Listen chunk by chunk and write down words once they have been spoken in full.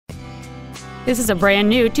This is a brand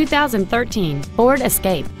new 2013 Ford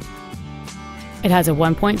Escape. It has a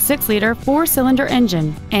 1.6-liter four-cylinder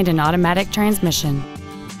engine and an automatic transmission.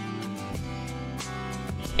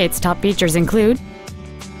 Its top features include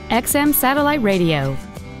XM satellite radio,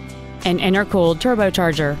 an intercooled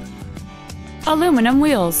turbocharger, aluminum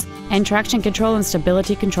wheels, and traction control and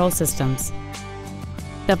stability control systems.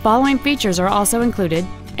 The following features are also included: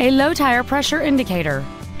 a low tire pressure indicator,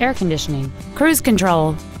 air conditioning, cruise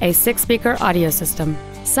control, a 6-speaker audio system,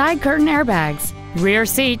 side curtain airbags, rear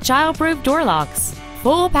seat child-proof door locks,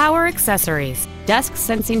 full power accessories, dusk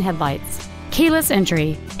sensing headlights, keyless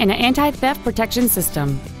entry, and an anti-theft protection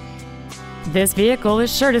system. This vehicle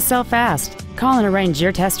is sure to sell fast. Call and arrange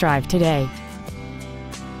your test drive today.